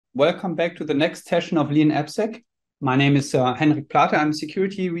Welcome back to the next session of LeanAppSec. My name is Henrik Plate. I'm a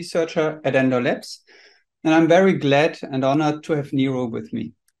security researcher at Endor Labs, and I'm very glad and honored to have Niro with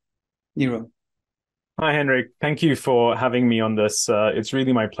me. Niro. Hi, Henrik. Thank you for having me on this. It's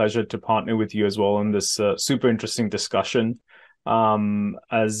really my pleasure to partner with you as well on this super interesting discussion.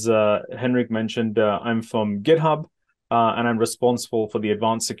 As Henrik mentioned, I'm from GitHub, and I'm responsible for the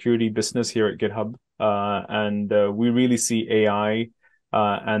advanced security business here at GitHub. We really see AI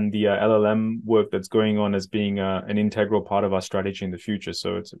and the LLM work that's going on as being an integral part of our strategy in the future.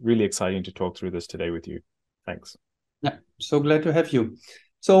 So it's really exciting to talk through this today with you. Thanks. Yeah, so glad to have you.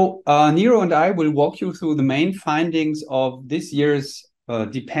 So Niro and I will walk you through the main findings of this year's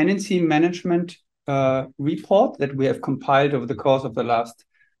dependency management report that we have compiled over the course of the last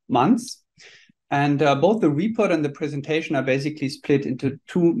months. And both the report and the presentation are basically split into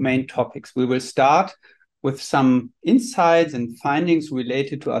two main topics. We will start with some insights and findings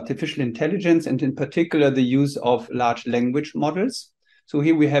related to artificial intelligence, and in particular, the use of large language models. So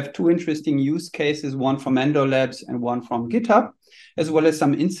here we have two interesting use cases, one from Endor Labs and one from GitHub, as well as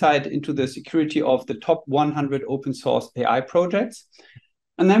some insight into the security of the top 100 open source AI projects.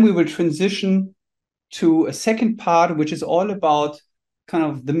 And then we will transition to a second part, which is all about kind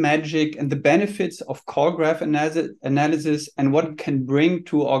of the magic and the benefits of call graph analysis and what it can bring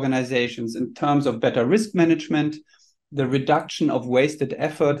to organizations in terms of better risk management, the reduction of wasted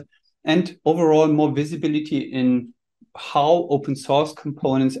effort, and overall more visibility in how open source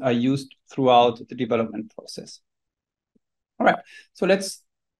components are used throughout the development process. All right, so let's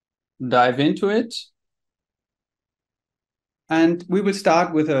dive into it. And we will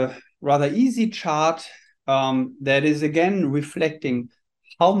start with a rather easy chart that is again reflecting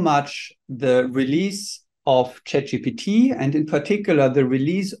how much the release of ChatGPT, and in particular the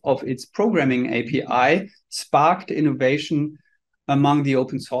release of its programming API, sparked innovation among the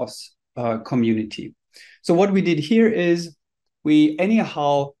open source community. So what we did here is we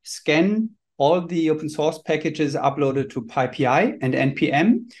anyhow scan all the open source packages uploaded to PyPI and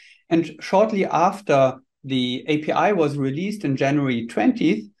NPM. And shortly after the API was released in January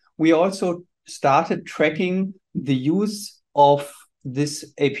 20th, we also started tracking the use of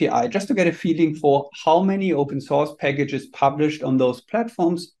this API just to get a feeling for how many open source packages published on those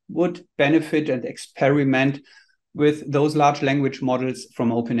platforms would benefit and experiment with those large language models from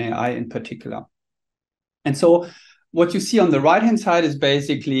OpenAI in particular. And so what you see on the right-hand side is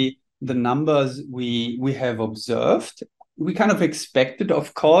basically the numbers we have observed. We kind of expected,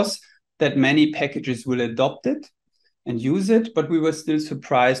 of course, that many packages will adopt it and use it, but we were still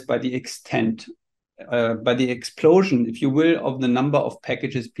surprised by the extent, by the explosion, if you will, of the number of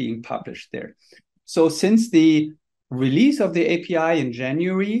packages being published there. So since the release of the API in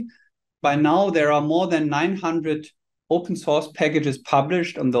January, by now there are more than 900 open source packages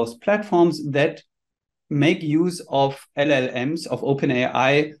published on those platforms that make use of LLMs of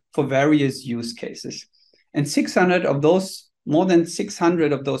OpenAI for various use cases. And 600 of those, more than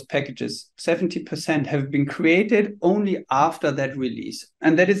 600 of those packages, 70%, have been created only after that release.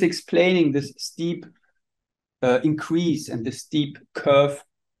 And that is explaining this steep increase and the steep curve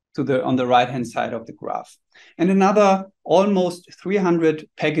on the right-hand side of the graph. And another almost 300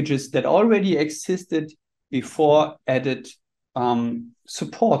 packages that already existed before added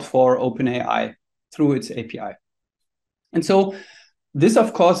support for OpenAI through its API. And so this,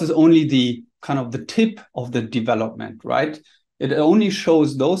 of course, is only the kind of the tip of the development, right? It only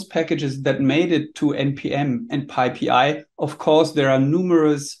shows those packages that made it to NPM and PyPI. Of course, there are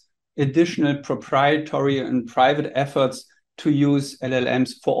numerous additional proprietary and private efforts to use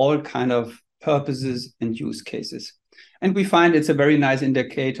LLMs for all kind of purposes and use cases. And we find it's a very nice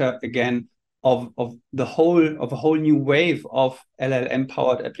indicator, again, of a whole new wave of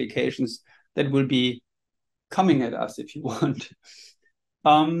LLM-powered applications that will be coming at us, if you want.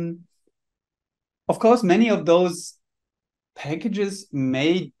 Of course, many of those packages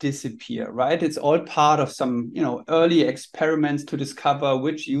may disappear, right? It's all part of some, early experiments to discover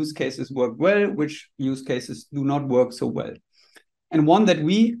which use cases work well, which use cases do not work so well. And one that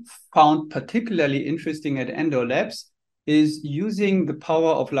we found particularly interesting at Endor Labs is using the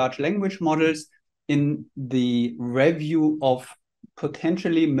power of large language models in the review of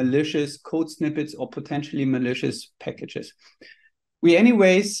potentially malicious code snippets or potentially malicious packages. We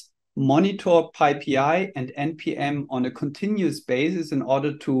anyways monitor PyPI and NPM on a continuous basis in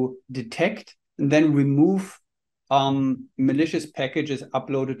order to detect and then remove malicious packages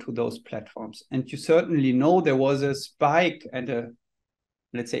uploaded to those platforms. And you certainly know there was a spike and a,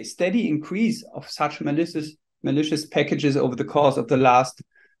 let's say, steady increase of such malicious packages over the course of the last,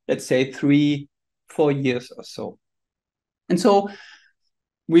 let's say, 3-4 years or so. And so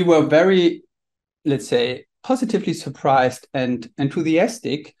we were very, let's say, positively surprised and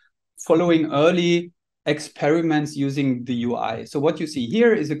enthusiastic following early experiments using the UI. So what you see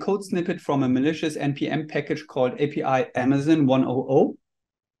here is a code snippet from a malicious NPM package called API Amazon 100.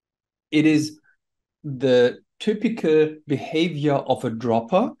 It is the typical behavior of a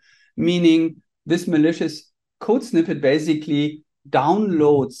dropper, meaning this malicious code snippet basically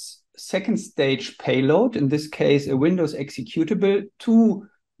downloads second stage payload, in this case, a Windows executable, to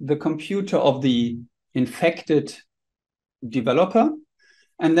the computer of the infected developer,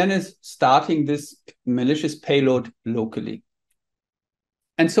 and then is starting this malicious payload locally.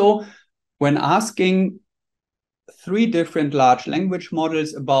 And so when asking 3 different large language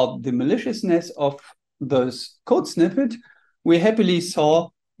models about the maliciousness of this code snippet, we happily saw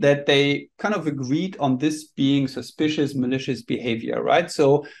that they kind of agreed on this being suspicious, malicious behavior, right?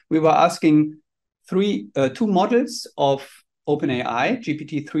 So we were asking 2 models of OpenAI,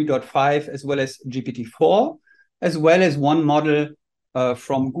 GPT 3.5, as well as GPT 4, as well as 1 model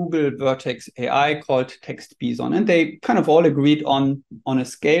from Google Vertex AI called Text Bison. And they kind of all agreed on a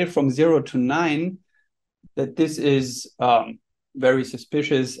scale from 0 to 9 that this is very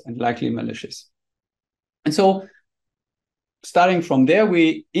suspicious and likely malicious. And so starting from there,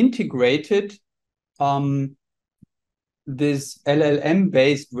 we integrated this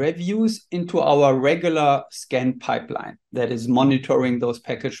LLM-based reviews into our regular scan pipeline that is monitoring those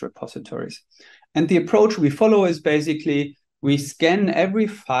package repositories. And the approach we follow is basically we scan every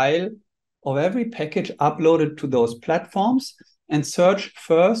file of every package uploaded to those platforms and search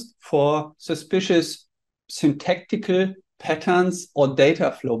first for suspicious syntactical patterns or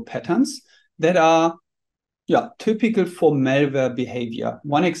data flow patterns that are typical for malware behavior.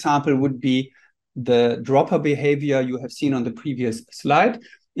 One example would be the dropper behavior you have seen on the previous slide.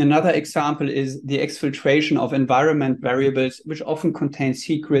 Another example is the exfiltration of environment variables, which often contain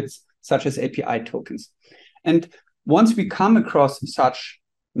secrets such as API tokens. And once we come across such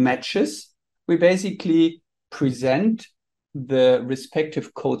matches, we basically present the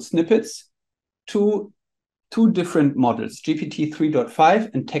respective code snippets to 2 different models, GPT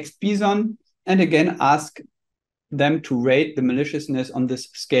 3.5 and Text Bison, and again ask them to rate the maliciousness on this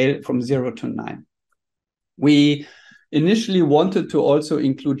scale from 0 to 9. We initially wanted to also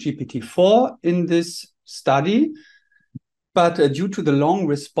include GPT-4 in this study, but due to the long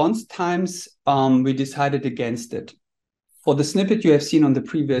response times, we decided against it. For the snippet you have seen on the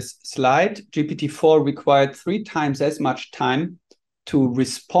previous slide, GPT-4 required 3 times as much time to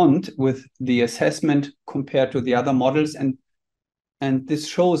respond with the assessment compared to the other models, and this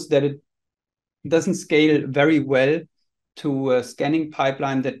shows that it doesn't scale very well to a scanning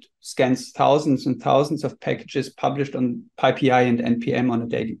pipeline that scans thousands and thousands of packages published on PyPI and NPM on a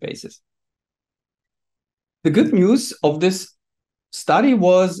daily basis. The good news of this study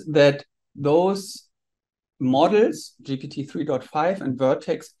was that those models, GPT 3.5 and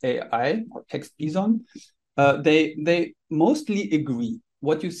Vertex AI or Text Bison, they mostly agree.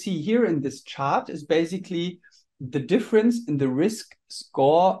 What you see here in this chart is basically the difference in the risk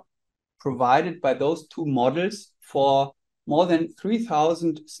score provided by those 2 models for more than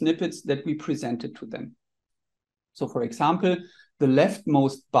 3,000 snippets that we presented to them. So for example, the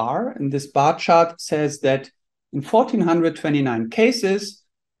leftmost bar in this bar chart says that in 1,429 cases,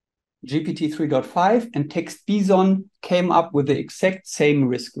 GPT 3.5 and Text Bison came up with the exact same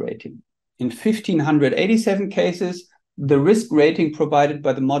risk rating. In 1,587 cases, the risk rating provided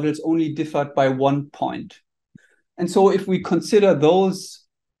by the models only differed by 1 point. And so if we consider those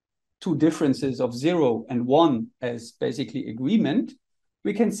 2 differences of 0 and 1 as basically agreement,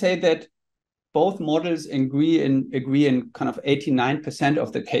 we can say that both models agree in kind of 89%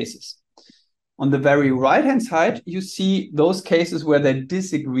 of the cases. On the very right-hand side, you see those cases where they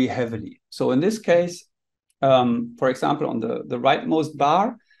disagree heavily. So in this case, for example, on the rightmost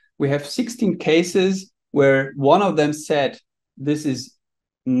bar, we have 16 cases where one of them said this is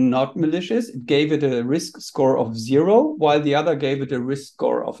not malicious. It gave it a risk score of 0, while the other gave it a risk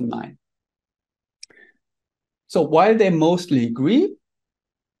score of 9. So while they mostly agree,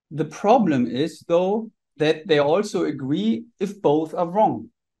 the problem is, though, that they also agree if both are wrong.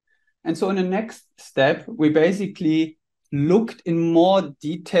 And so in the next step, we basically looked in more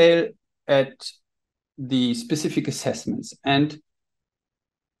detail at the specific assessments. And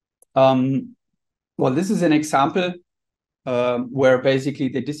well, this is an example where basically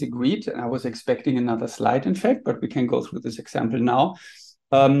they disagreed. And I was expecting another slide, in fact, but we can go through this example now.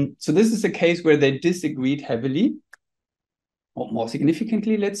 So this is a case where they disagreed heavily, or more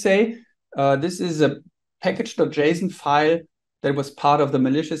significantly, let's say. This is a package.json file that was part of the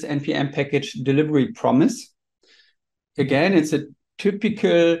malicious NPM package delivery promise. Again, it's a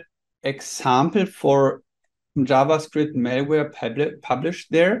typical example for JavaScript malware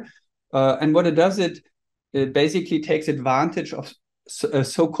published there. And what it does, it basically takes advantage of a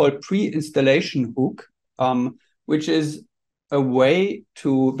so-called pre-installation hook, which is a way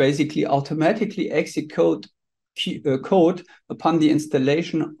to basically automatically execute code upon the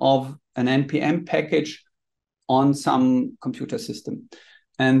installation of an NPM package on some computer system.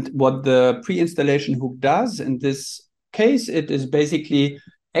 And what the pre-installation hook does in this case, it is basically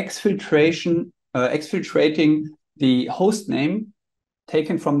exfiltrating the host name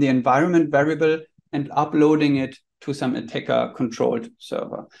taken from the environment variable and uploading it to some attacker-controlled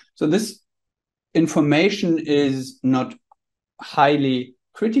server. So this information is not highly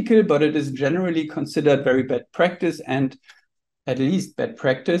critical, but it is generally considered very bad practice, and at least bad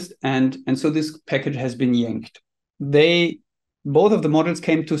practice. And so this package has been yanked. Both of the models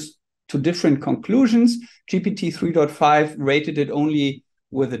came to different conclusions. GPT 3.5 rated it only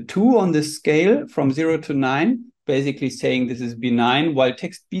with a 2 on the scale from 0 to 9, basically saying this is benign, while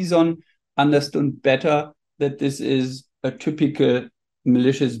TextBison understood better that this is a typical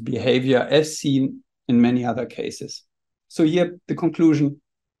malicious behavior as seen in many other cases. So here the conclusion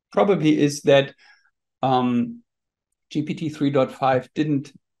probably is that GPT 3.5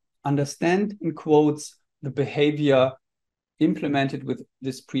 didn't understand, in quotes, the behavior implemented with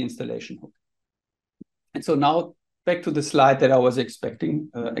this pre-installation hook. And so now back to the slide that I was expecting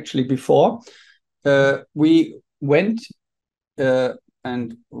actually before. We went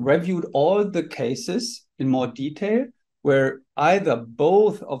and reviewed all the cases in more detail where either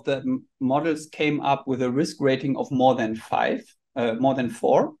both of the models came up with a risk rating of more than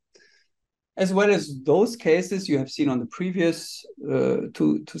 4, as well as those cases you have seen on the previous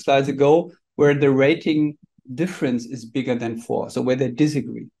two slides ago, where the rating difference is bigger than 4, so where they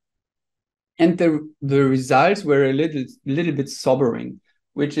disagree. And the results were a little bit sobering,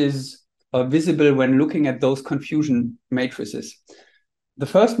 which is visible when looking at those confusion matrices. The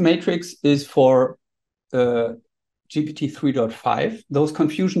first matrix is for GPT 3.5. Those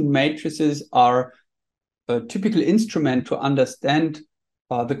confusion matrices are a typical instrument to understand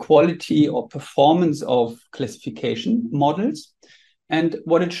the quality or performance of classification models. And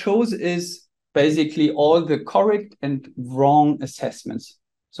what it shows is basically all the correct and wrong assessments.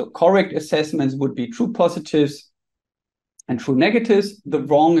 So correct assessments would be true positives and true negatives. The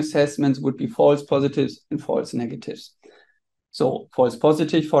wrong assessments would be false positives and false negatives. So false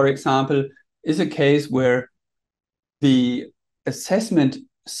positive, for example, is a case where the assessment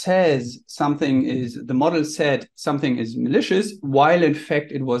says the model said something is malicious, while in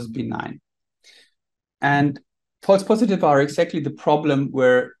fact it was benign. And false positive are exactly the problem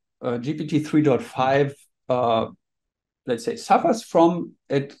where GPT 3.5, let's say, suffers from.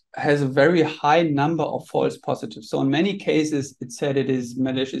 It has a very high number of false positives. So in many cases, it said it is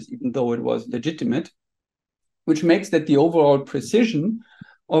malicious, even though it was legitimate, which makes that the overall precision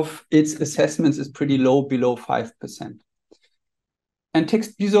of its assessments is pretty low, below 5%. And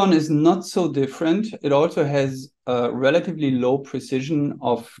TextBison is not so different. It also has a relatively low precision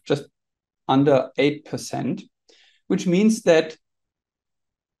of just under 8%, which means that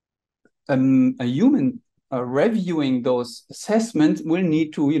a human reviewing those assessments will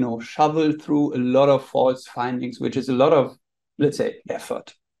need to, shovel through a lot of false findings, which is a lot of, let's say,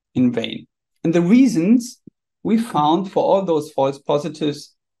 effort in vain. And the reasons we found for all those false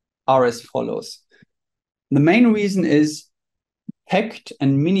positives are as follows. The main reason is hacked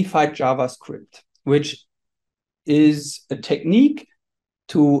and minified JavaScript, which is a technique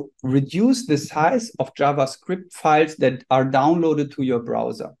to reduce the size of JavaScript files that are downloaded to your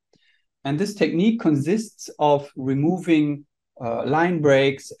browser. And this technique consists of removing line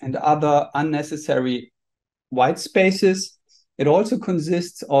breaks and other unnecessary white spaces. It also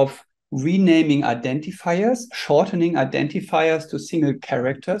consists of renaming identifiers, shortening identifiers to single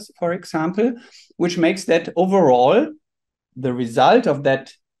characters, for example, which makes that overall the result of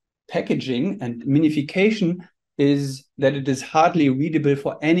that packaging and minification is that it is hardly readable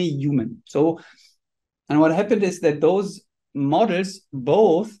for any human. And what happened is that those models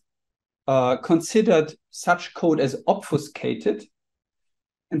both considered such code as obfuscated.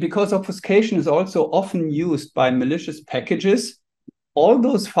 And because obfuscation is also often used by malicious packages, all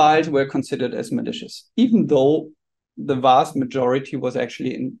those files were considered as malicious, even though the vast majority was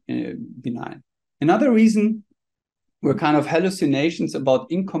actually benign. Another reason were kind of hallucinations about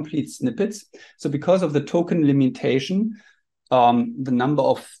incomplete snippets. So because of the token limitation, the number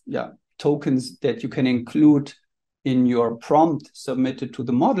of tokens that you can include in your prompt submitted to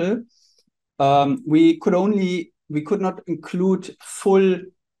the model, we could not include full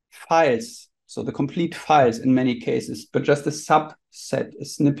files. so the complete files in many cases, but just a subset, a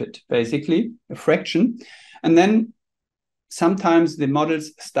snippet, basically, a fraction. And then sometimes the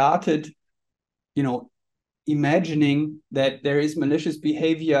models started, imagining that there is malicious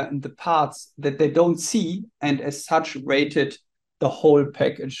behavior in the parts that they don't see, and as such rated the whole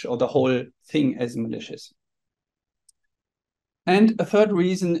package or the whole thing as malicious. And a third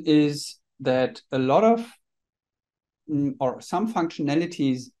reason is that a lot of, or some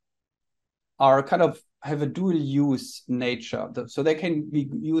functionalities are kind of have a dual use nature. So they can be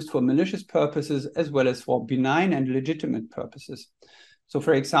used for malicious purposes as well as for benign and legitimate purposes. So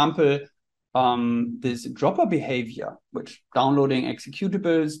for example, this dropper behavior, which downloading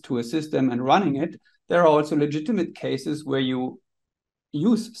executables to a system and running it, there are also legitimate cases where you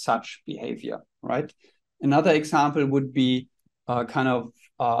use such behavior, right? Another example would be kind of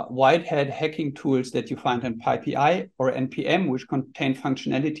white hat hacking tools that you find in PyPI or NPM, which contain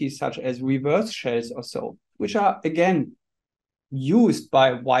functionalities such as reverse shells or so, which are, again, used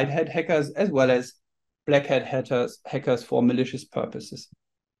by white hat hackers as well as black hat hackers for malicious purposes.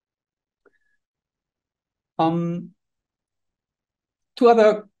 Two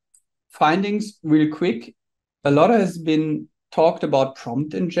other findings real quick. A lot has been talked about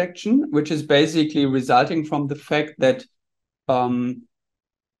prompt injection, which is basically resulting from the fact that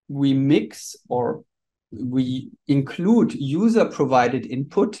we mix or we include user-provided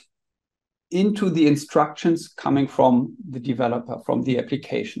input into the instructions coming from the developer, from the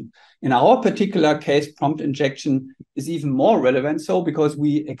application. In our particular case, prompt injection is even more relevant, so because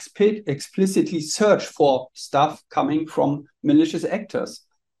we explicitly search for stuff coming from malicious actors.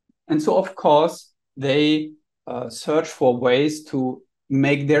 And so, of course, they search for ways to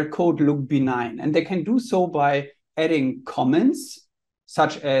make their code look benign. And they can do so by adding comments,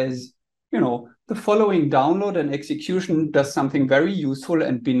 such as, the following download and execution does something very useful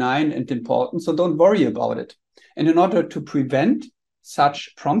and benign and important, so don't worry about it. And in order to prevent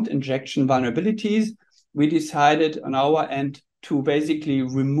such prompt injection vulnerabilities, we decided on our end to basically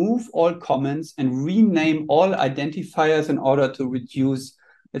remove all comments and rename all identifiers in order to reduce,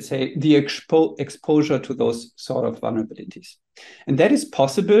 let's say, the exposure to those sort of vulnerabilities. And that is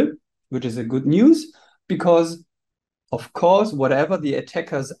possible, which is a good news, because of course, whatever the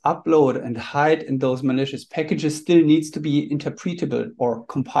attackers upload and hide in those malicious packages still needs to be interpretable or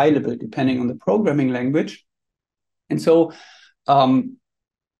compilable, depending on the programming language. And so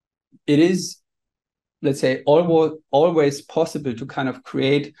it is, let's say, always possible to kind of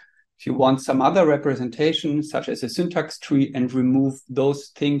create, if you want, some other representation, such as a syntax tree, and remove those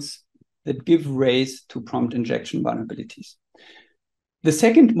things that give rise to prompt injection vulnerabilities. The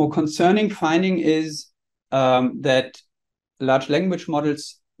second, more concerning finding is that large language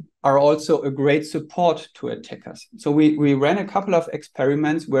models are also a great support to attackers. So we ran a couple of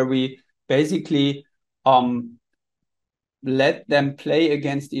experiments where we basically let them play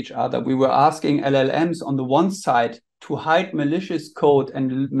against each other. We were asking LLMs on the one side to hide malicious code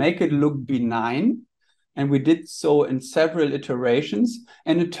and make it look benign. And we did so in several iterations.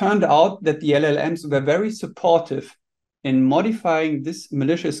 And it turned out that the LLMs were very supportive in modifying this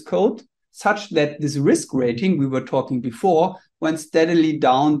malicious code such that this risk rating we were talking before went steadily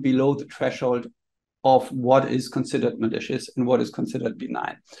down below the threshold of what is considered malicious and what is considered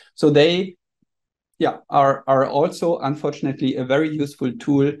benign. So they are also, unfortunately, a very useful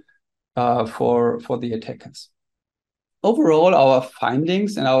tool for the attackers. Overall, our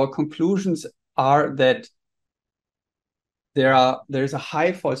findings and our conclusions are that there's a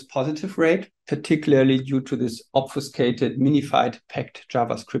high false positive rate, particularly due to this obfuscated, minified, packed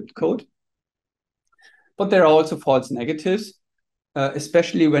JavaScript code. But there are also false negatives,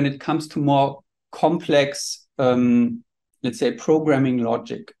 especially when it comes to more complex, let's say, programming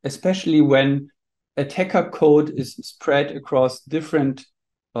logic, especially when attacker code is spread across different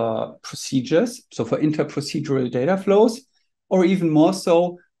procedures, so for interprocedural data flows, or even more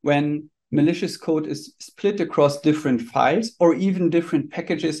so when malicious code is split across different files or even different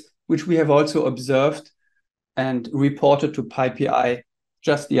packages, which we have also observed and reported to PyPI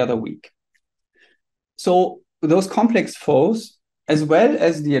just the other week. So those complex flows, as well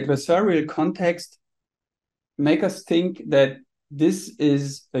as the adversarial context, make us think that this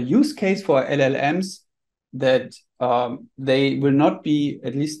is a use case for LLMs that they will not be,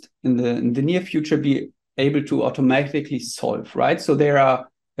 at least in the near future, be able to automatically solve, right? So there are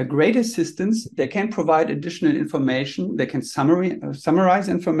a great assistance. They can provide additional information. They can summarize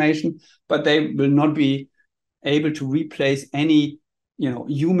information, but they will not be able to replace any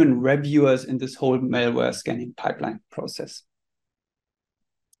human reviewers in this whole malware scanning pipeline process.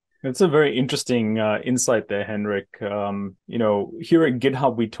 It's a very interesting insight there, Henrik. Here at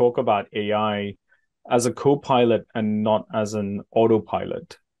GitHub, we talk about AI as a co-pilot and not as an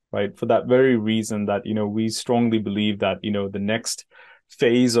autopilot, right? For that very reason that, we strongly believe that, the next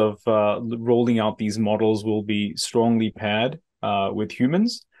phase of rolling out these models will be strongly paired with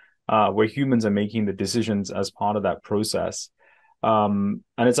humans, where humans are making the decisions as part of that process. And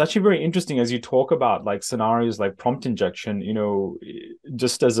it's actually very interesting as you talk about like scenarios like prompt injection,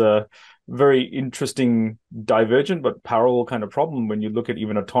 just as a very interesting divergent but parallel kind of problem when you look at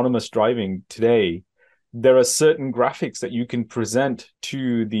even autonomous driving today. There are certain graphics that you can present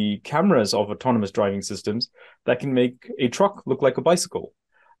to the cameras of autonomous driving systems that can make a truck look like a bicycle.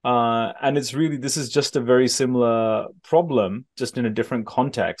 And this is just a very similar problem, just in a different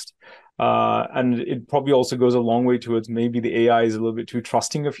context. And it probably also goes a long way towards maybe the AI is a little bit too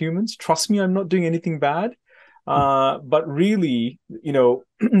trusting of humans. Trust me, I'm not doing anything bad. But really,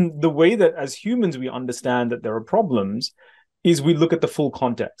 the way that as humans we understand that there are problems is we look at the full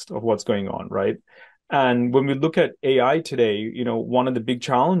context of what's going on, right? And when we look at AI today, one of the big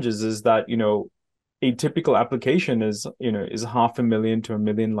challenges is that, a typical application is 500,000 to 1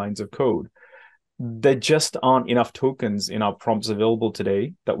 million lines of code. There just aren't enough tokens in our prompts available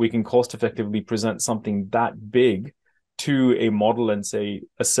today that we can cost effectively present something that big to a model and say,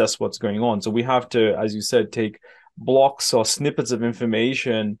 assess what's going on. So we have to, as you said, take blocks or snippets of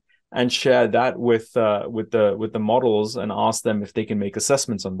information and share that with the models and ask them if they can make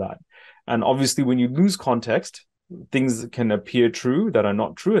assessments on that. And obviously, when you lose context, things can appear true that are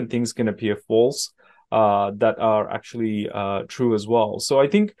not true, and things can appear false that are actually true as well. So I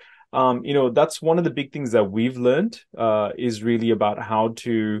think that's one of the big things that we've learned is really about how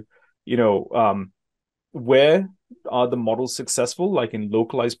to, where are the models successful? Like in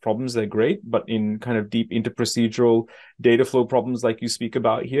localized problems, they're great, but in kind of deep interprocedural data flow problems like you speak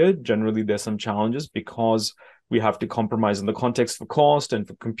about here, generally there's some challenges because we have to compromise on the context for cost and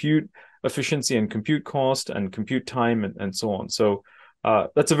for compute efficiency and compute cost and compute time and so on. So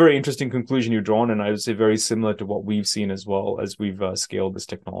that's a very interesting conclusion you've drawn, and I would say very similar to what we've seen as well as we've scaled this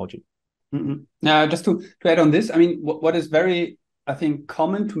technology. Now, just to add on this, I mean, what is very, I think,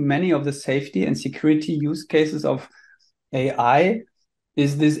 common to many of the safety and security use cases of AI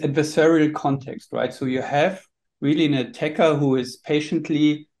is this adversarial context, right? So you have really an attacker who is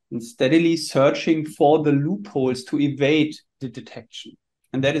patiently and steadily searching for the loopholes to evade the detection.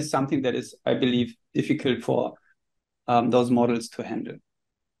 And that is something that is, I believe, difficult for those models to handle.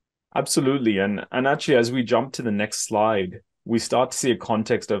 Absolutely. And actually, as we jump to the next slide, we start to see a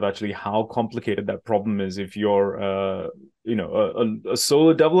context of actually how complicated that problem is if you're a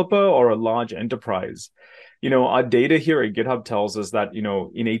solo developer or a large enterprise. Our data here at GitHub tells us that,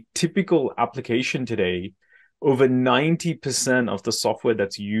 in a typical application today, over 90% of the software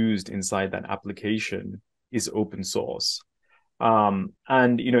that's used inside that application is open source. And,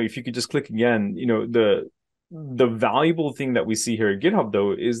 if you could just click again, the valuable thing that we see here at GitHub,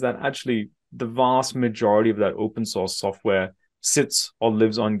 though, is that actually the vast majority of that open source software sits or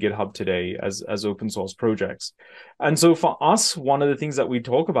lives on GitHub today as open source projects. And so for us, one of the things that we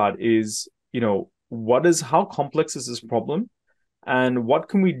talk about is, how complex is this problem? And what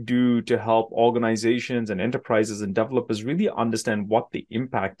can we do to help organizations and enterprises and developers really understand what the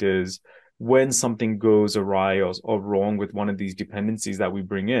impact is when something goes awry or wrong with one of these dependencies that we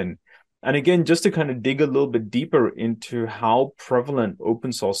bring in? And again, just to kind of dig a little bit deeper into how prevalent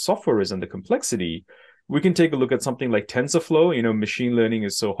open source software is and the complexity, we can take a look at something like TensorFlow. Machine learning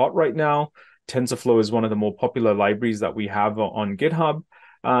is so hot right now. TensorFlow is one of the more popular libraries that we have on GitHub.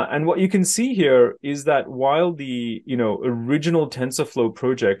 And what you can see here is that while the original TensorFlow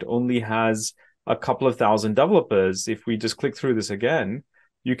project only has a couple of thousand developers, if we just click through this again,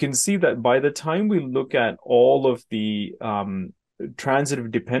 you can see that by the time we look at all of the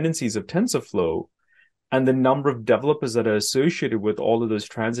transitive dependencies of TensorFlow and the number of developers that are associated with all of those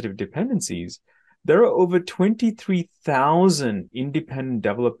transitive dependencies, there are over 23,000 independent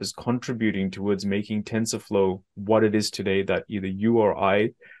developers contributing towards making TensorFlow what it is today that either you or I,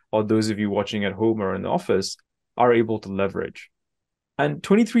 or those of you watching at home or in the office, are able to leverage. And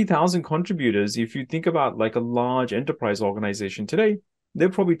 23,000 contributors, if you think about like a large enterprise organization today, they're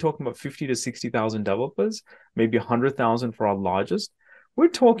probably talking about 50 to 60,000 developers, maybe 100,000 for our largest. We're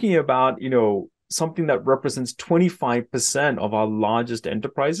talking about, something that represents 25% of our largest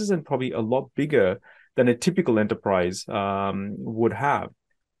enterprises and probably a lot bigger than a typical enterprise would have.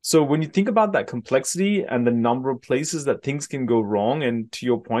 So when you think about that complexity and the number of places that things can go wrong, and to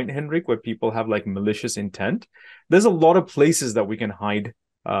your point, Henrik, where people have like malicious intent, there's a lot of places that we can hide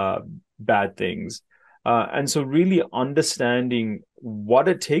bad things. And so really understanding what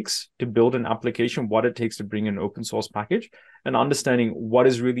it takes to build an application, what it takes to bring an open source package, and understanding what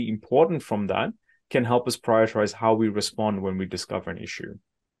is really important from that can help us prioritize how we respond when we discover an issue.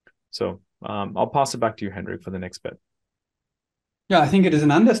 So I'll pass it back to you, Henrik, for the next bit. Yeah, I think it is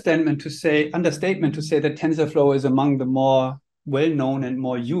an understatement to say that TensorFlow is among the more well-known and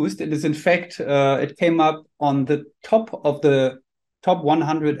more used. It is, in fact, it came up on the top of the top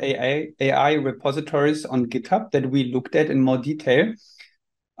 100 AI repositories on GitHub that we looked at in more detail.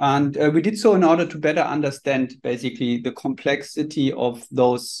 And we did so in order to better understand basically the complexity of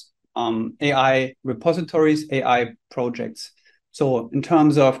those AI repositories, AI projects. So in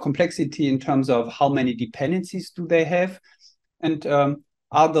terms of complexity, in terms of how many dependencies do they have, and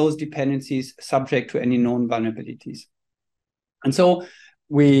are those dependencies subject to any known vulnerabilities? And so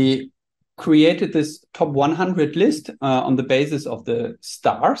we created this top 100 list on the basis of the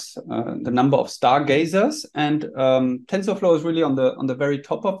stars, the number of stargazers, and TensorFlow is really on the very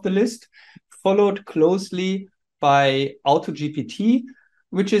top of the list, followed closely by AutoGPT,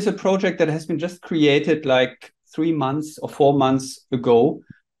 which is a project that has been just created like 3 months or 4 months ago.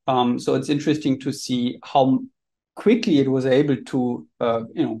 So it's interesting to see how quickly it was able to,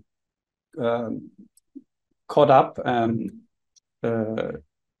 caught up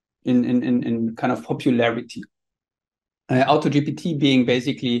in kind of popularity. AutoGPT being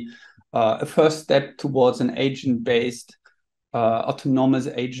basically a first step towards an agent-based autonomous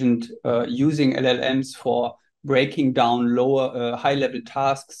agent using LLMs for breaking down high-level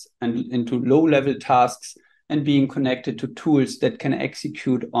tasks and into low-level tasks and being connected to tools that can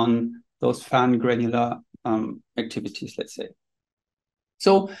execute on those fine granular activities, let's say.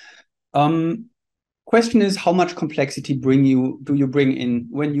 So question is, how much complexity do you bring in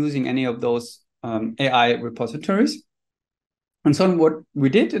when using any of those AI repositories? And so what we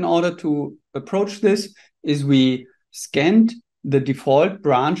did in order to approach this is we scanned the default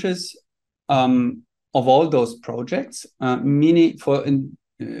branches of all those projects, meaning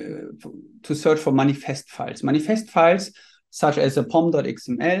to search for manifest files. Manifest files such as a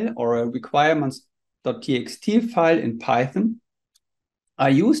pom.xml or a requirements.txt file in Python are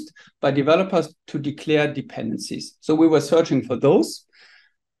used by developers to declare dependencies. So we were searching for those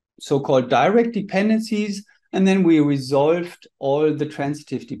so-called direct dependencies, and then we resolved all the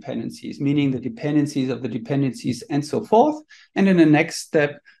transitive dependencies, meaning the dependencies of the dependencies and so forth. And in the next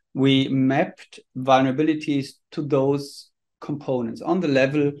step, we mapped vulnerabilities to those components on the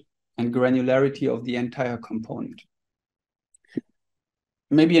level and granularity of the entire component.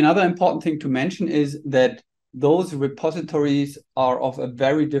 Maybe another important thing to mention is that those repositories are of a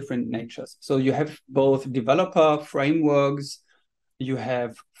very different natures. So you have both developer frameworks, you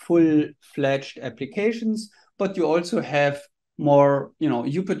have full-fledged applications, but you also have more,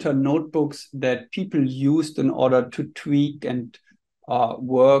 Jupyter notebooks that people used in order to tweak and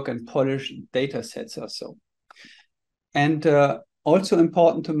work and polish data sets or so. And also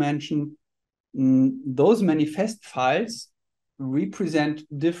important to mention, those manifest files represent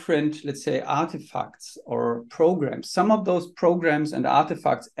different, let's say, artifacts or programs. Some of those programs and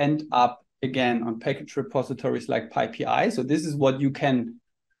artifacts end up, again, on package repositories like PyPI. So this is what you can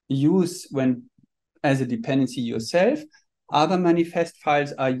use as a dependency yourself. Other manifest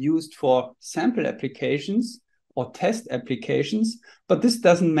files are used for sample applications or test applications, but this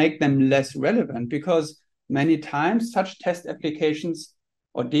doesn't make them less relevant because many times such test applications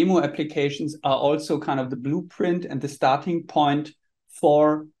or demo applications are also kind of the blueprint and the starting point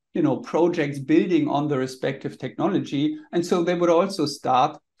for projects building on the respective technology. And so they would also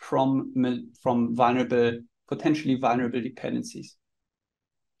start from potentially vulnerable dependencies.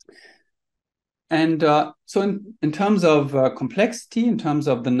 And so in terms of complexity, in terms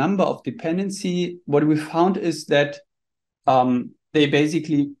of the number of dependency, what we found is that they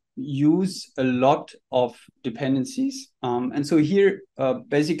basically use a lot of dependencies. And so here,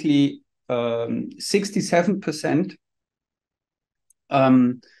 basically 67%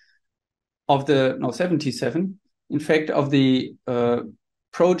 of the, no, 77, in fact, of the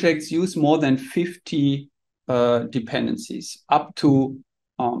projects use more than 50 dependencies, up to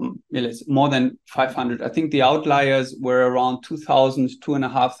more than 500. I think the outliers were around 2,000,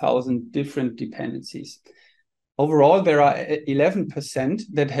 2,500 different dependencies. Overall, there are 11%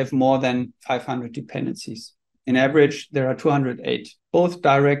 that have more than 500 dependencies. In average, there are 208, both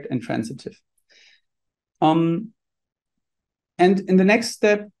direct and transitive. And in the next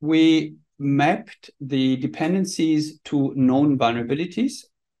step, we mapped the dependencies to known vulnerabilities,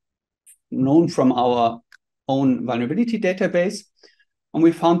 known from our own vulnerability database. And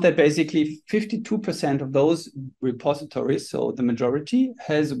we found that basically 52% of those repositories, so the majority,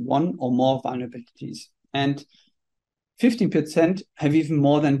 has one or more vulnerabilities. And 15% have even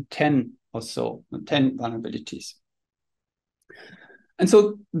more than 10 or so, 10 vulnerabilities. And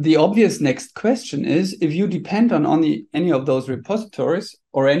so the obvious next question is, if you depend on only any of those repositories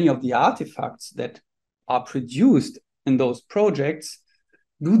or any of the artifacts that are produced in those projects,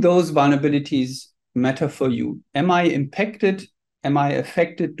 do those vulnerabilities matter for you? Am I impacted? Am I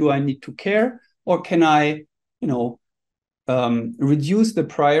affected? Do I need to care? Or can I, reduce the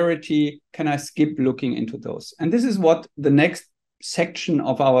priority? Can I skip looking into those? And this is what the next section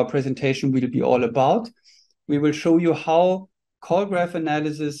of our presentation will be all about. We will show you how call graph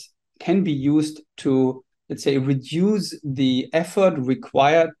analysis can be used to, let's say, reduce the effort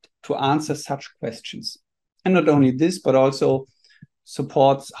required to answer such questions. And not only this, but also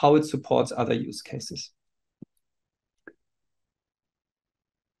how it supports other use cases.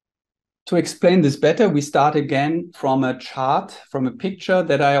 To explain this better, we start again from a chart, from a picture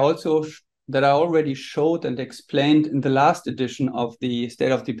that I already showed and explained in the last edition of the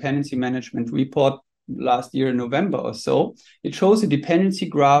State of Dependency Management report last year in November or so. It shows a dependency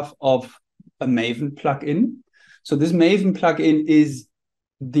graph of a Maven plugin. So this Maven plugin is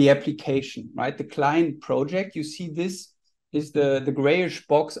the application, right? The client project. You see this is the grayish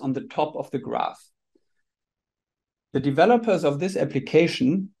box on the top of the graph. The developers of this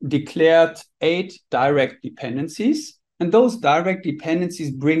application declared 8 direct dependencies, and those direct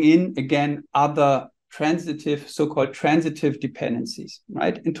dependencies bring in, again, other so-called transitive dependencies,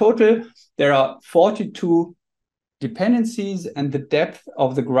 right? In total, there are 42 dependencies, and the depth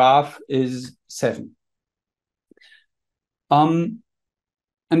of the graph is 7. And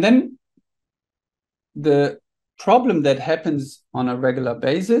then the problem that happens on a regular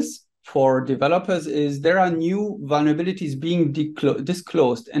basis for developers is there are new vulnerabilities being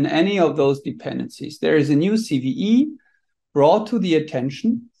disclosed in any of those dependencies. There is a new CVE brought to the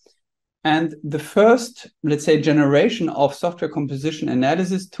attention, and the first, let's say, generation of software composition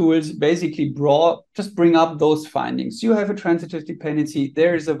analysis tools basically just bring up those findings. You have a transitive dependency,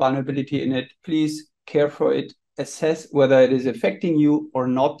 there is a vulnerability in it, please care for it, assess whether it is affecting you or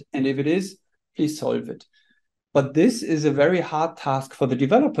not, and if it is, please solve it. But this is a very hard task for the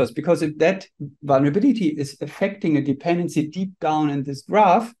developers, because if that vulnerability is affecting a dependency deep down in this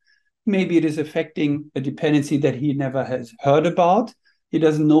graph, maybe it is affecting a dependency that he never has heard about. He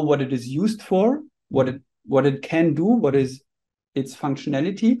doesn't know what it is used for, what it can do, what is its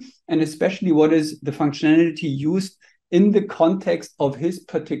functionality, and especially what is the functionality used in the context of his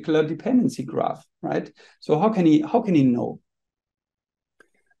particular dependency graph, right? So how can he know?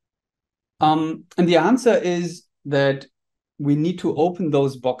 And the answer is that we need to open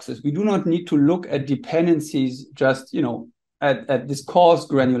those boxes. We do not need to look at dependencies just, at this coarse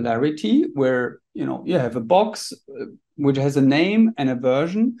granularity where, you have a box which has a name and a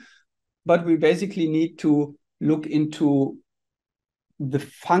version, but we basically need to look into the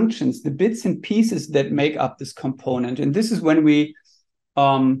functions, the bits and pieces that make up this component. And this is when we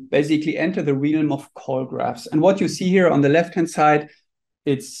basically enter the realm of call graphs. And what you see here on the left-hand side,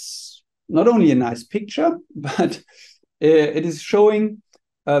 it's not only a nice picture, but it is showing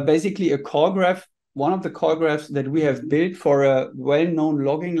basically a call graph, one of the call graphs that we have built for a well-known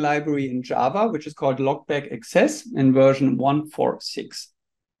logging library in Java, which is called LogbackAccess in version 1.4.6.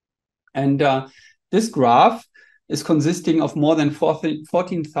 And this graph is consisting of more than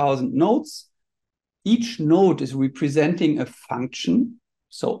 14,000 nodes. Each node is representing a function,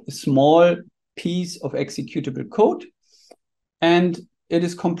 so a small piece of executable code. And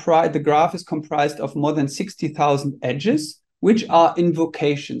the graph is comprised of more than 60,000 edges, which are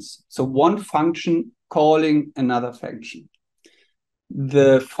invocations. So one function calling another function.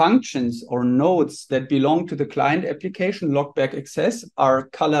 The functions or nodes that belong to the client application, LogbackAccess, are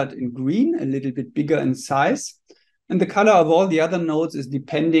colored in green, a little bit bigger in size. And the color of all the other nodes is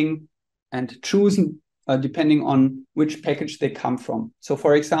depending on which package they come from. So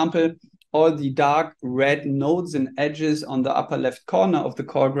for example, all the dark red nodes and edges on the upper left corner of the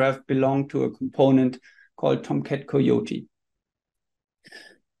call graph belong to a component called Tomcat Coyote.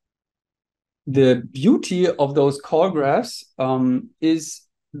 The beauty of those call graphs is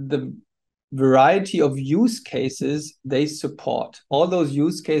the variety of use cases they support. All those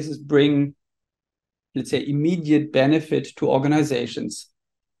use cases bring, let's say, immediate benefit to organizations.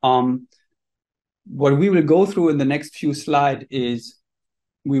 What we will go through in the next few slides is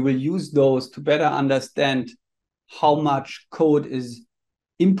we will use those to better understand how much code is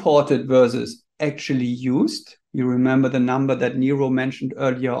imported versus actually used. You remember the number that Niro mentioned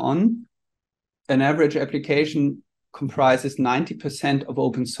earlier on. An average application comprises 90% of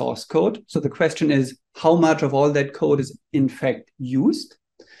open source code. So the question is, how much of all that code is in fact used?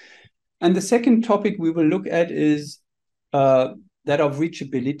 And the second topic we will look at is that of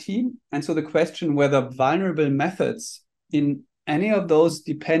reachability. And so the question whether vulnerable methods in any of those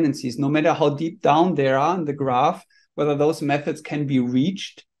dependencies, no matter how deep down they are in the graph, whether those methods can be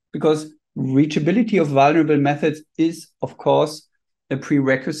reached, because reachability of vulnerable methods is, of course, a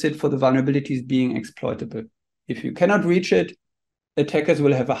prerequisite for the vulnerabilities being exploitable. If you cannot reach it, attackers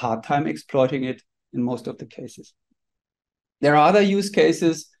will have a hard time exploiting it in most of the cases. There are other use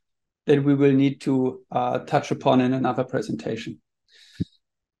cases that we will need to touch upon in another presentation.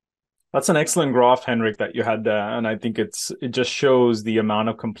 That's an excellent graph, Henrik, that you had there. And I think it just shows the amount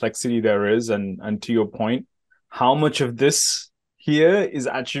of complexity there is. And to your point, how much of this here is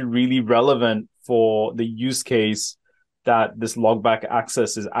actually really relevant for the use case that this logback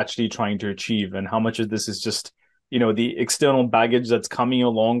access is actually trying to achieve, and how much of this is just, the external baggage that's coming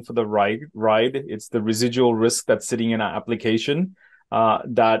along for the ride. It's the residual risk that's sitting in our application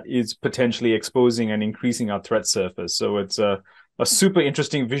that is potentially exposing and increasing our threat surface. So it's a super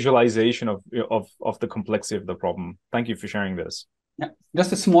interesting visualization of the complexity of the problem. Thank you for sharing this. Yeah,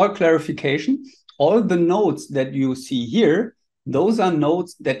 just a small clarification. All the nodes that you see here, those are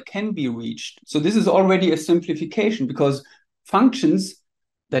nodes that can be reached. So this is already a simplification, because functions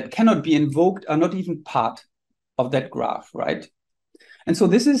that cannot be invoked are not even part of that graph, right? And so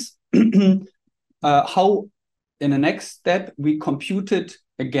this is how, in the next step, we computed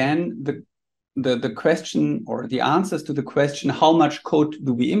again the question, or the answers to the question, how much code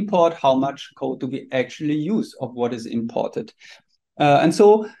do we import? How much code do we actually use of what is imported? And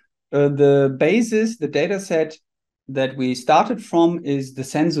so the basis, the data set that we started from is the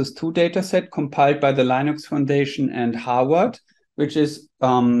Census 2 dataset compiled by the Linux Foundation and Harvard, which is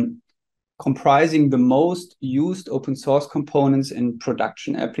comprising the most used open source components in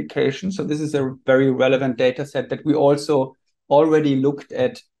production applications. So this is a very relevant dataset that we also already looked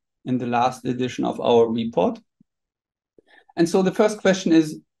at in the last edition of our report. And so the first question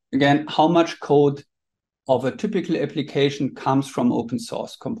is, again, how much code of a typical application comes from open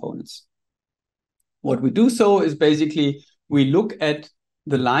source components? What we do so is basically we look at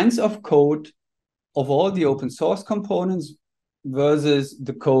the lines of code of all the open source components versus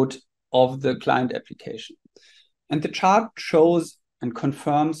the code of the client application. And the chart shows and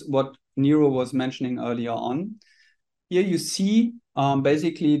confirms what Niro was mentioning earlier on. Here you see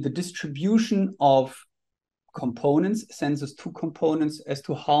basically the distribution of components, Census 2 components, as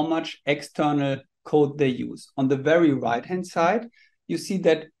to how much external code they use. On the very right-hand side, you see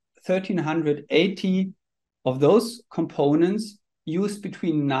that 1,380 of those components use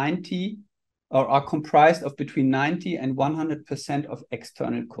between 90 or are comprised of between 90 and 100% of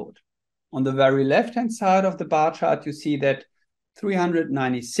external code. On the very left-hand side of the bar chart, you see that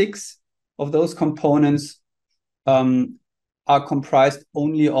 396 of those components are comprised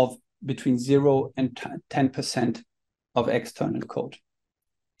only of between 0 and 10% of external code.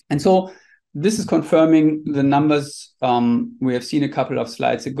 And so this is confirming the numbers we have seen a couple of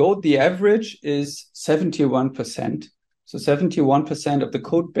slides ago. The average is 71%. So 71% of the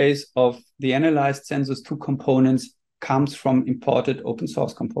code base of the analyzed Census 2 components comes from imported open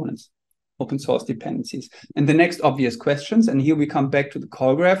source components, open source dependencies. And the next obvious questions, and here we come back to the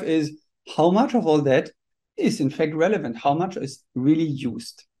call graph, is how much of all that is in fact relevant? How much is really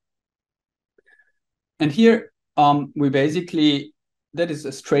used? And here we basically, that is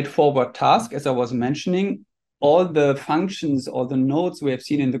a straightforward task. As I was mentioning, all the functions or the nodes we have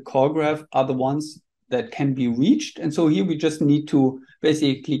seen in the call graph are the ones that can be reached. And so here we just need to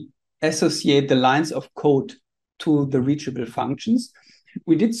basically associate the lines of code to the reachable functions.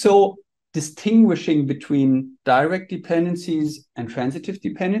 We did so distinguishing between direct dependencies and transitive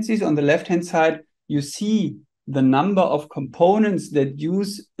dependencies. On the left-hand side, you see the number of components that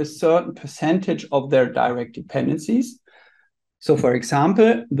use a certain percentage of their direct dependencies. So for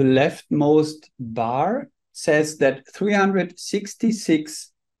example, the leftmost bar says that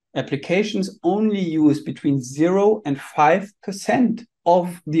 366 applications only use between 0 and 5%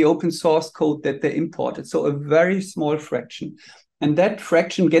 of the open source code that they imported. So a very small fraction. And that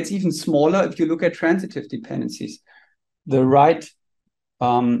fraction gets even smaller if you look at transitive dependencies. The right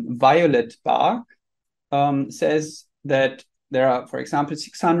violet bar says that there are, for example,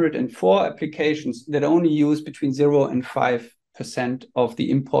 604 applications that only use between 0 and 5% of the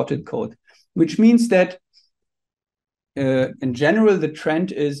imported code, which means that in general, the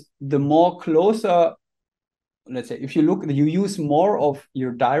trend is the more closer, let's say, if you look, you use more of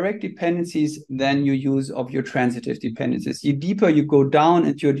your direct dependencies than you use of your transitive dependencies. The deeper you go down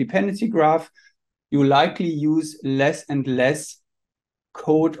into your dependency graph, you likely use less and less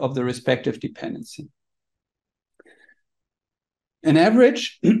code of the respective dependency. An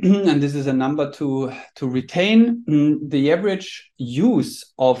average, and this is a number to retain, the average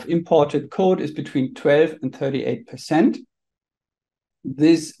use of imported code is between 12 and 38%.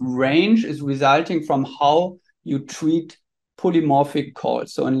 This range is resulting from how you treat polymorphic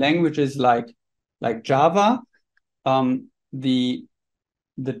calls. So in languages like Java, the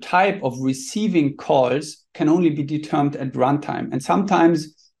type of receiving calls can only be determined at runtime. And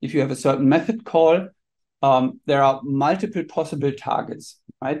sometimes if you have a certain method call, there are multiple possible targets,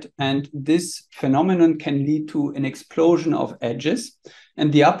 right? And this phenomenon can lead to an explosion of edges.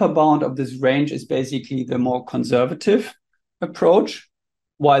 And the upper bound of this range is basically the more conservative approach,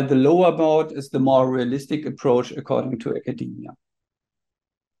 while the lower bound is the more realistic approach according to academia.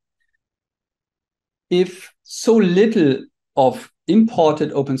 If so little of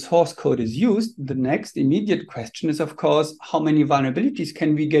imported open source code is used, the next immediate question is, of course, how many vulnerabilities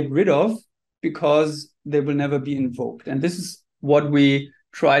can we get rid of because they will never be invoked? And this is what we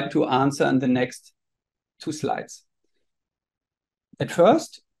try to answer in the next 2 slides. At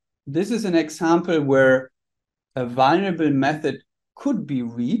first, this is an example where a vulnerable method could be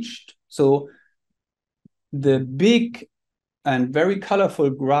reached. So the big and very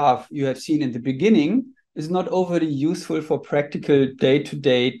colorful graph you have seen in the beginning is not overly useful for practical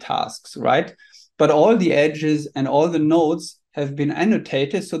day-to-day tasks, right? But all the edges and all the nodes have been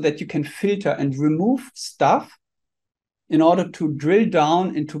annotated so that you can filter and remove stuff in order to drill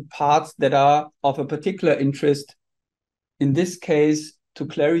down into parts that are of a particular interest. In this case, to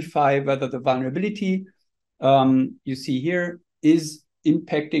clarify whether the vulnerability you see here is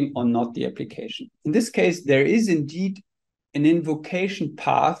impacting or not the application. In this case, there is indeed an invocation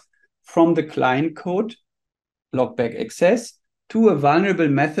path from the client code, logback access, to a vulnerable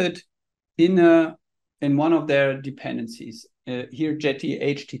method in one of their dependencies. Here, Jetty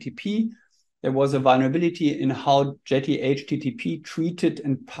HTTP, there was a vulnerability in how Jetty HTTP treated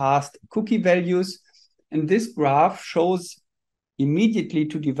and passed cookie values. And this graph shows immediately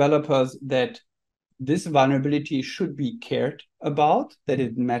to developers that this vulnerability should be cared about, that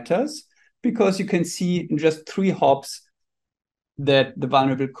it matters, because you can see in just 3 hops that the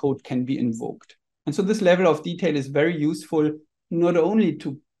vulnerable code can be invoked. And so this level of detail is very useful, not only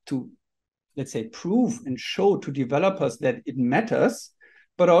to let's say, prove and show to developers that it matters,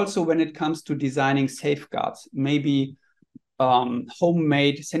 but also when it comes to designing safeguards, maybe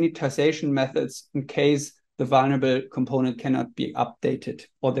homemade sanitization methods in case the vulnerable component cannot be updated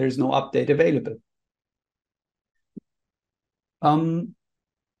or there is no update available. And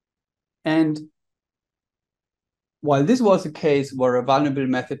while this was a case where a vulnerable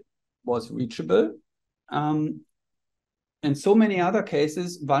method was reachable, in so many other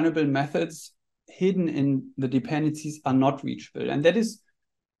cases, vulnerable methods hidden in the dependencies are not reachable. And that is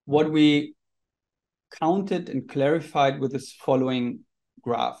what we counted and clarified with this following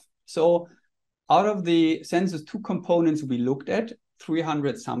graph. So out of the census 2 components we looked at,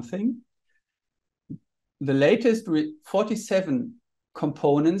 300 something, the latest 47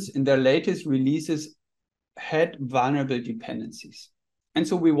 components in their latest releases had vulnerable dependencies. And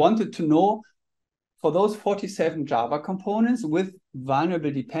so we wanted to know, for those 47 Java components with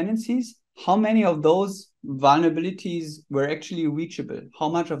vulnerable dependencies, how many of those vulnerabilities were actually reachable? How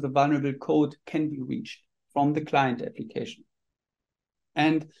much of the vulnerable code can be reached from the client application?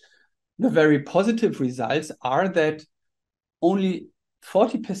 And the very positive results are that only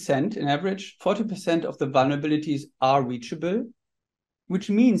 40%, in average, 40% of the vulnerabilities are reachable, which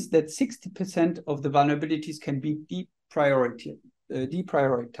means that 60% of the vulnerabilities can be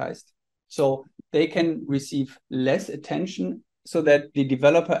deprioritized. So they can receive less attention so that the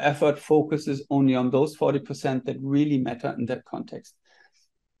developer effort focuses only on those 40% that really matter in that context.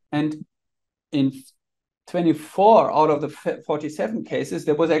 And in 24 out of the 47 cases,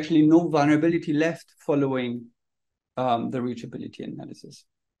 there was actually no vulnerability left following the reachability analysis.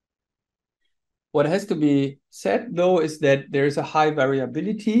 What has to be said, though, is that there is a high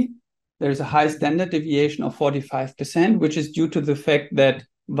variability. There is a high standard deviation of 45%, which is due to the fact that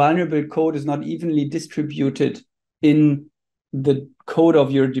vulnerable code is not evenly distributed in the code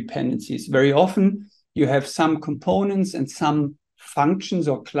of your dependencies. Very often, you have some components and some functions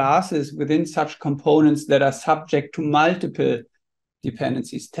or classes within such components that are subject to multiple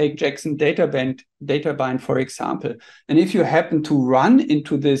dependencies. Take Jackson Databind, for example. And if you happen to run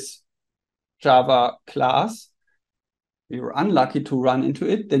into this Java class, you're unlucky to run into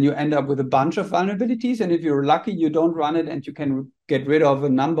it, then you end up with a bunch of vulnerabilities. And if you're lucky, you don't run it and you can get rid of a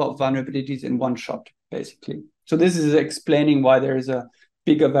number of vulnerabilities in one shot, basically. So this is explaining why there is a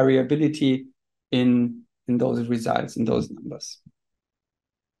bigger variability in those results, in those numbers.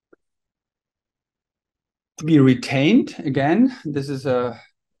 To be retained, again, this is I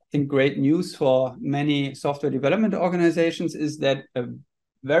think great news for many software development organizations, is that a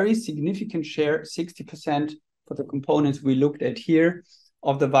very significant share, 60% for the components we looked at here,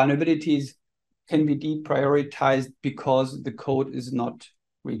 of the vulnerabilities can be deprioritized because the code is not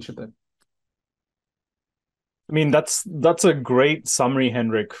reachable. I mean, that's a great summary,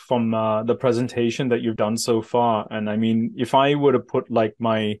 Henrik, from the presentation that you've done so far. And I mean, if I were to put like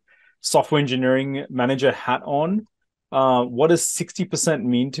my software engineering manager hat on, what does 60%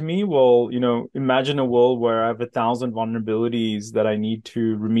 mean to me? Well, you know, imagine a world where I have 1,000 vulnerabilities that I need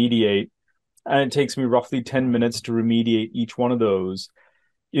to remediate, and it takes me roughly 10 minutes to remediate each one of those.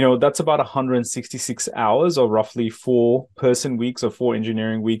 You know, that's about 166 hours, or roughly 4 person weeks or 4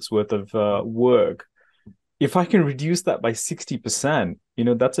 engineering weeks worth of work. If I can reduce that by 60%, you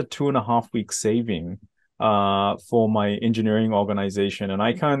know, that's a 2.5 week saving for my engineering organization. And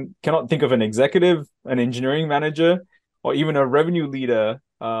I cannot think of an executive, an engineering manager, or even a revenue leader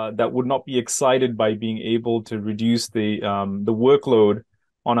that would not be excited by being able to reduce the workload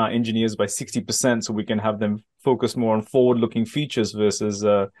on our engineers by 60%, so we can have them focus more on forward-looking features versus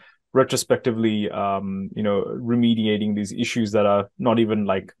retrospectively, you know, remediating these issues that are not even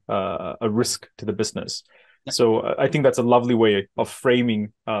like a risk to the business. So I think that's a lovely way of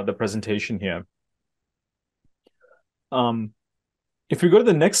framing the presentation here. If we go to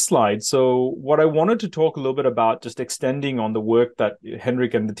the next slide, so what I wanted to talk a little bit about, just extending on the work that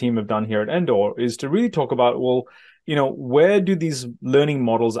Henrik and the team have done here at Endor, is to really talk about, well, you know, where do these learning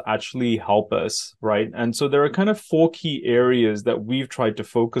models actually help us, right? And so there are kind of 4 key areas that we've tried to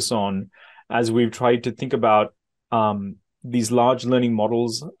focus on as we've tried to think about these large learning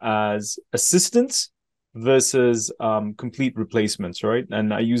models as assistants versus complete replacements, right?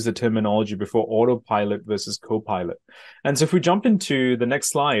 And I use the terminology before, autopilot versus co-pilot. And so if we jump into the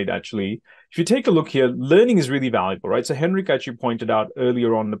next slide, actually, if you take a look here, learning is really valuable, right? So Henrik actually pointed out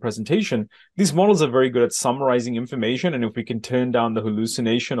earlier on in the presentation, these models are very good at summarizing information. And if we can turn down the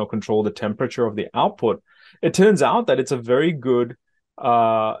hallucination or control the temperature of the output, it turns out that it's a very good,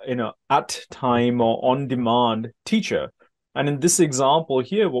 you know, at time or on demand teacher. And in this example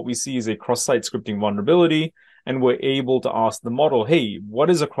here, what we see is a cross-site scripting vulnerability, and we're able to ask the model, hey, what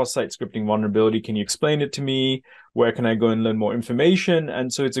is a cross-site scripting vulnerability? Can you explain it to me? Where can I go and learn more information?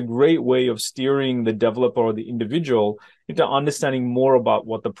 And so it's a great way of steering the developer or the individual into understanding more about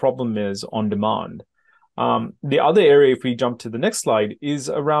what the problem is on demand. The other area, if we jump to the next slide, is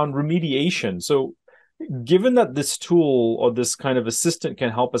around remediation. So given that this tool or this kind of assistant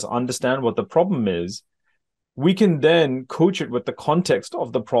can help us understand what the problem is, we can then coach it with the context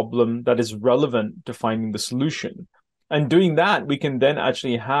of the problem that is relevant to finding the solution. And doing that, we can then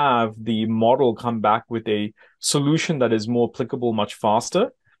actually have the model come back with a solution that is more applicable much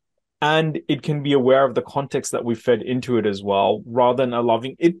faster. And it can be aware of the context that we fed into it as well, rather than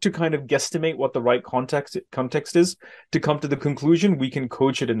allowing it to kind of guesstimate what the right context is to come to the conclusion. We can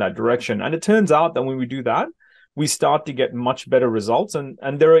coach it in that direction. And it turns out that when we do that, we start to get much better results. And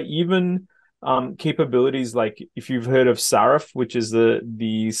there are even capabilities like, if you've heard of SARF, which is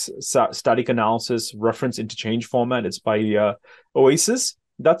the static analysis reference interchange format, it's by Oasis.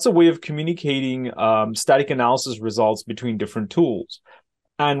 That's a way of communicating static analysis results between different tools.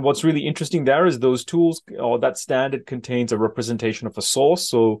 And what's really interesting there is those tools, or that standard, contains a representation of a source,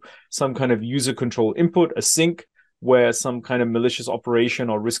 so some kind of user control input, a sink, where some kind of malicious operation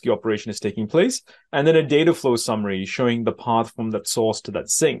or risky operation is taking place, and then a data flow summary showing the path from that source to that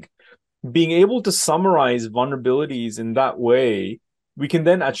sink. Being able to summarize vulnerabilities in that way, we can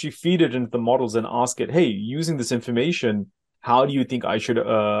then actually feed it into the models and ask it, hey, using this information, how do you think I should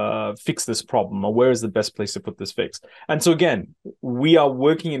fix this problem? Or where is the best place to put this fix? And so again, we are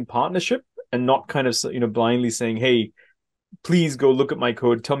working in partnership and not kind of, you know, blindly saying, hey, please go look at my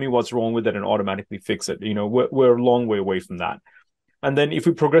code, tell me what's wrong with it and automatically fix it. You know, we're a long way away from that. And then if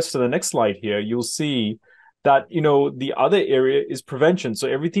we progress to the next slide here, you'll see that, you know, the other area is prevention. So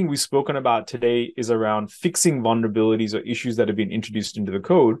everything we've spoken about today is around fixing vulnerabilities or issues that have been introduced into the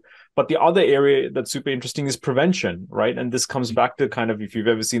code. But the other area that's super interesting is prevention, right? And this comes back to kind of, if you've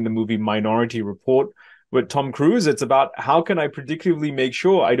ever seen the movie Minority Report with Tom Cruise, it's about how can I predictively make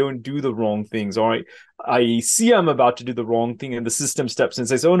sure I don't do the wrong things, or I see I'm about to do the wrong thing and the system steps in and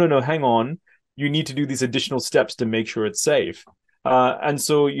says, oh, no, hang on. You need to do these additional steps to make sure it's safe. And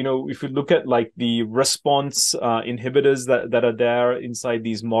so, you know, if you look at like the response inhibitors that are there inside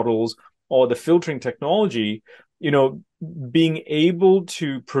these models, or the filtering technology, you know, being able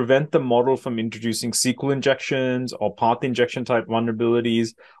to prevent the model from introducing SQL injections or path injection type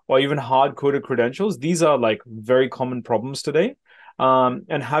vulnerabilities or even hard-coded credentials, these are like very common problems today.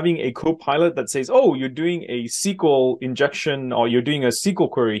 And having a co-pilot that says, oh, you're doing a SQL injection or you're doing a SQL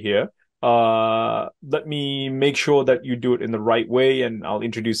query here, let me make sure that you do it in the right way and I'll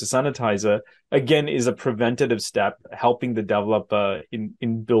introduce a sanitizer, again, is a preventative step, helping the developer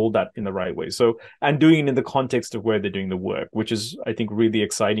in build that in the right way. So, and doing it in the context of where they're doing the work, which is, I think, really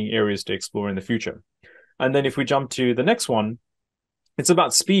exciting areas to explore in the future. And then if we jump to the next one, it's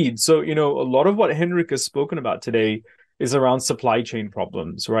about speed. So, a lot of what Henrik has spoken about today is around supply chain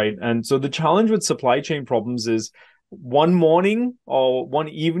problems, right? And so the challenge with supply chain problems is one morning or one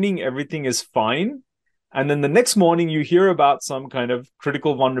evening, everything is fine. And then the next morning, you hear about some kind of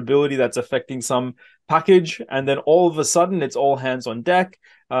critical vulnerability that's affecting some package. And then all of a sudden, it's all hands on deck.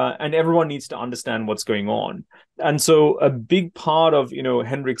 And everyone needs to understand what's going on. And so a big part of,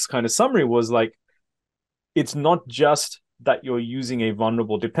 Henrik's kind of summary was like, it's not just that you're using a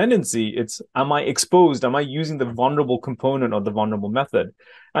vulnerable dependency, it's, am I exposed? Am I using the vulnerable component or the vulnerable method?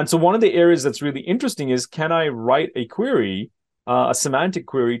 And so one of the areas that's really interesting is, can I write a query, a semantic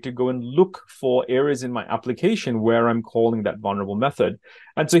query, to go and look for areas in my application where I'm calling that vulnerable method?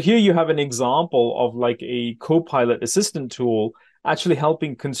 And so here you have an example of like a Copilot assistant tool actually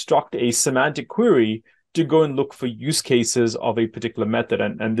helping construct a semantic query to go and look for use cases of a particular method.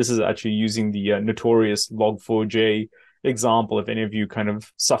 And this is actually using the notorious log4j example, if any of you kind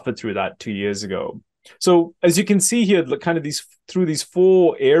of suffered through that 2 years ago. So as you can see here, kind of through these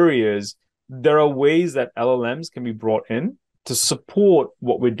 4 areas, there are ways that LLMs can be brought in to support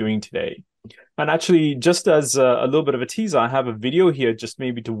what we're doing today. And actually, just as a little bit of a teaser, I have a video here just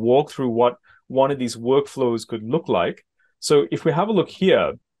maybe to walk through what one of these workflows could look like. So if we have a look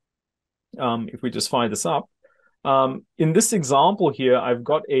here, if we just fire this up, in this example here, I've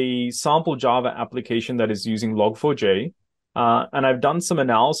got a sample Java application that is using log4j, and I've done some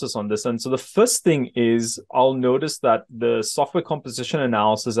analysis on this. And so the first thing is, I'll notice that the software composition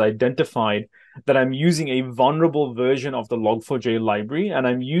analysis identified that I'm using a vulnerable version of the log4j library, and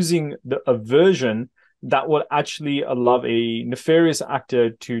I'm using a version that will actually allow a nefarious actor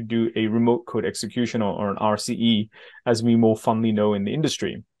to do a remote code execution, or an RCE, as we more fondly know in the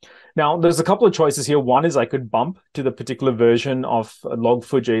industry. Now, there's a couple of choices here. One is I could bump to the particular version of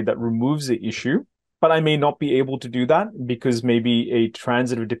log4j that removes the issue, but I may not be able to do that because maybe a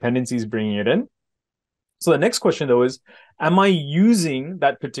transitive dependency is bringing it in. So the next question, though, is, am I using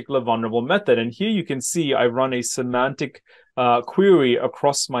that particular vulnerable method? And here you can see I run a semantic query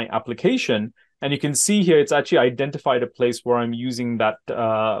across my application. And you can see here it's actually identified a place where I'm using that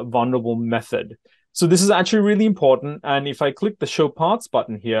vulnerable method. So this is actually really important. And if I click the Show Paths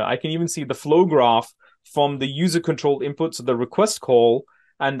button here, I can even see the flow graph from the user-controlled inputs of the request call,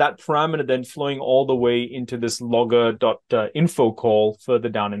 and that parameter then flowing all the way into this logger.info call further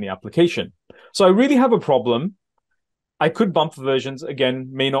down in the application. So I really have a problem. I could bump versions, again,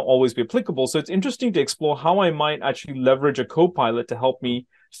 may not always be applicable. So it's interesting to explore how I might actually leverage a Copilot to help me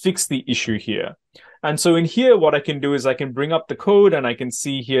fix the issue here. And so in here, what I can do is I can bring up the code, and I can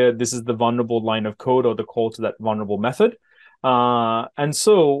see here, this is the vulnerable line of code, or the call to that vulnerable method. And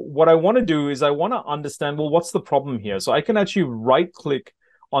so what I want to do is I want to understand, well, what's the problem here? So I can actually right click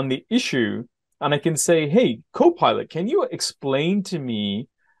on the issue, and I can say, hey, Copilot, can you explain to me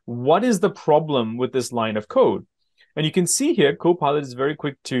what is the problem with this line of code? And you can see here, Copilot is very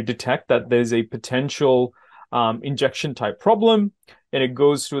quick to detect that there's a potential injection type problem, and it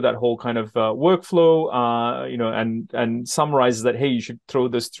goes through that whole kind of workflow, and summarizes that, hey, you should throw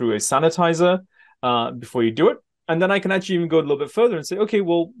this through a sanitizer before you do it. And then I can actually even go a little bit further and say, okay,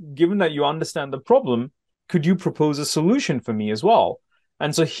 well, given that you understand the problem, could you propose a solution for me as well?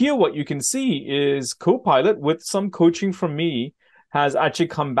 And so here, what you can see is Copilot, with some coaching from me, has actually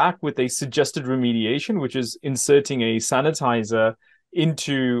come back with a suggested remediation, which is inserting a sanitizer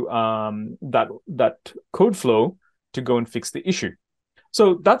into that code flow to go and fix the issue.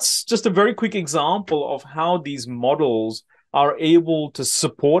 So that's just a very quick example of how these models are able to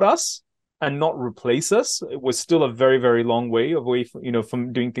support us and not replace us. It was still a very, very long way away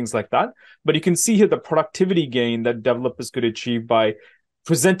from doing things like that. But you can see here the productivity gain that developers could achieve by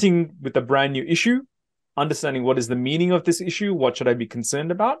presenting with a brand new issue, understanding what is the meaning of this issue, what should I be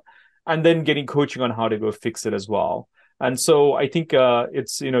concerned about, and then getting coaching on how to go fix it as well. And so I think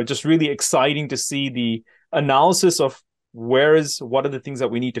it's just really exciting to see the analysis of what are the things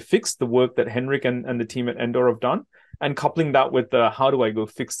that we need to fix, the work that Henrik and the team at Endor have done, and coupling that with how do I go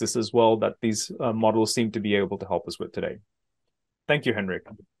fix this as well, that these models seem to be able to help us with today. Thank you, Henrik.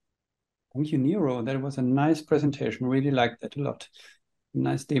 Thank you, Niro. That was a nice presentation. Really liked that a lot.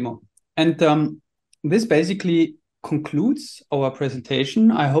 Nice demo. And this basically concludes our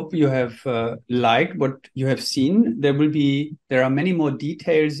presentation. I hope you have liked what you have seen. There are many more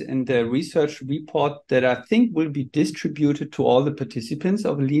details in the research report that I think will be distributed to all the participants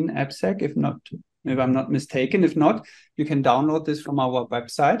of LeanAppSec, if I'm not mistaken. If not, you can download this from our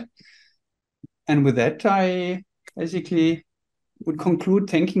website. And with that, I basically would conclude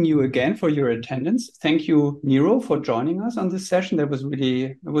thanking you again for your attendance. Thank you, Niro, for joining us on this session. It was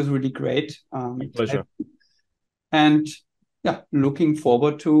really great. My pleasure. And yeah, looking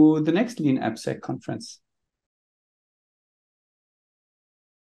forward to the next LeanAppSec conference.